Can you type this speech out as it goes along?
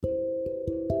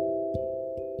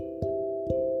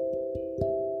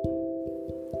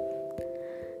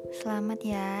Selamat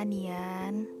ya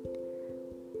Dian.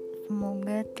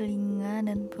 Semoga telinga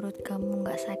dan perut kamu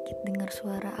gak sakit dengar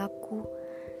suara aku.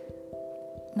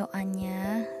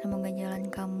 Doanya semoga jalan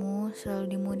kamu selalu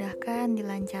dimudahkan,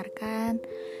 dilancarkan,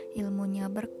 ilmunya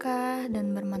berkah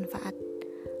dan bermanfaat.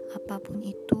 Apapun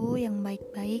itu yang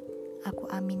baik-baik aku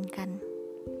aminkan.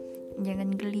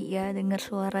 Jangan geli ya dengar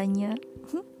suaranya.